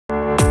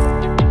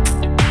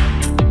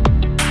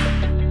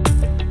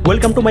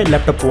Welcome to my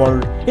laptop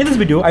world. In this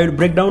video, I will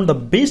break down the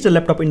best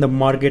laptop in the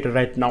market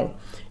right now.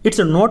 It's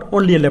not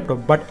only a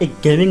laptop but a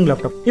gaming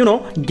laptop. You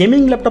know,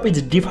 gaming laptop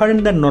is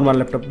different than normal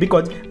laptop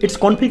because its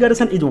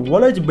configuration is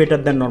always better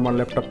than normal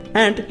laptop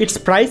and its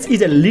price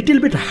is a little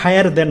bit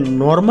higher than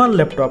normal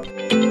laptop.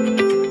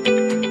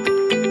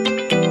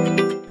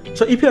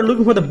 So if you are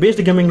looking for the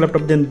best gaming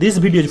laptop, then this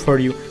video is for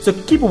you. So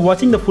keep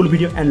watching the full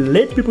video and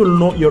let people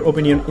know your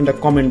opinion in the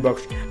comment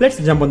box. Let's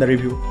jump on the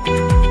review.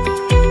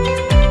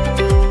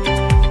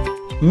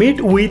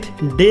 Meet with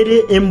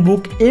DERE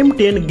MBook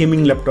M10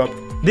 gaming laptop.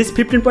 This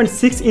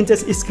 15.6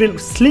 inches screen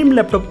slim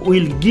laptop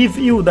will give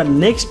you the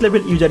next level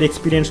user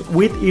experience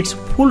with its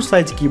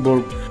full-size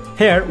keyboard.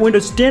 Here,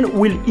 Windows 10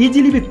 will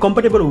easily be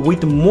compatible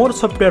with more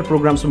software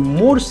programs,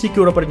 more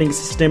secure operating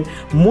system,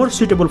 more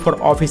suitable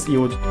for office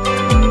use.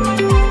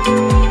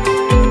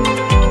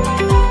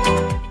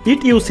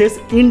 It uses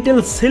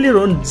Intel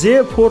Celeron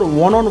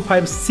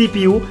J4115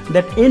 CPU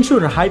that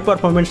ensure high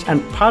performance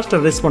and faster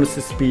response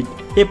speed.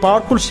 A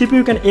powerful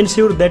CPU can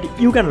ensure that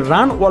you can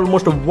run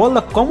almost all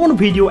the common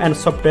video and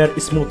software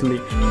smoothly.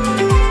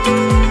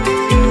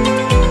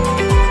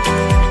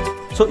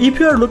 So if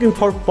you are looking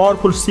for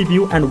powerful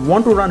CPU and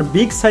want to run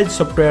big size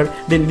software,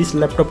 then this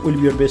laptop will be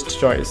your best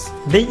choice.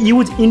 They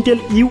use Intel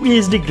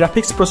UHD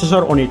graphics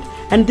processor on it,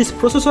 and this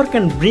processor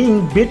can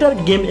bring better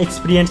game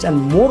experience and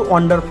more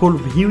wonderful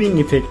viewing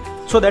effect,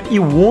 so that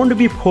you won't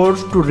be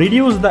forced to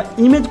reduce the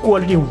image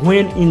quality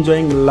when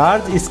enjoying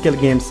large scale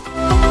games.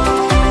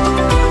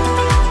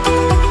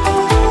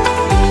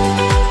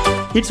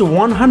 Its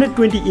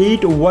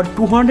 128 or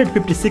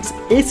 256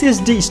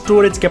 SSD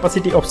storage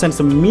capacity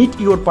options meet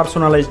your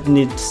personalized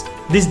needs.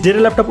 This DERE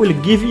laptop will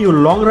give you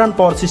long-run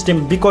power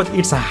system because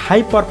it's a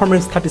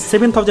high-performance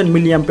 37,000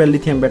 mAh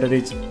lithium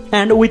batteries.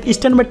 And with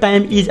standby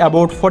time is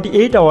about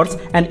 48 hours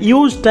and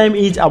use time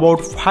is about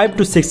 5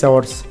 to 6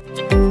 hours.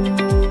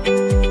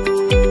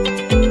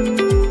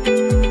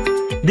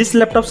 This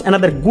laptop's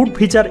another good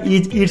feature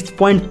is its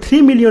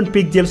 0.3 million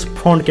pixels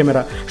front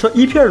camera. So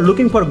if you are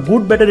looking for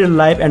good battery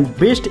life and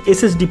best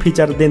SSD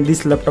feature, then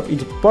this laptop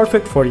is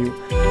perfect for you.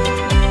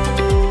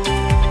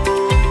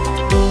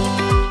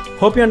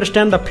 Hope you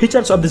understand the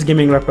features of this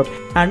gaming laptop.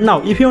 And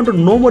now if you want to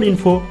know more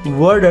info,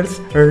 orders,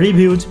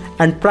 reviews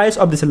and price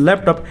of this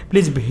laptop,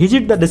 please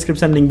visit the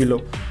description link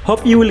below.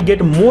 Hope you will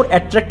get more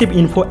attractive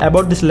info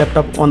about this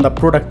laptop on the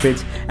product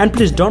page. And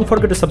please don't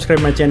forget to subscribe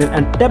my channel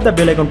and tap the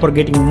bell icon for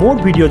getting more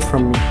videos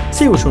from me.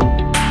 See you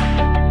soon.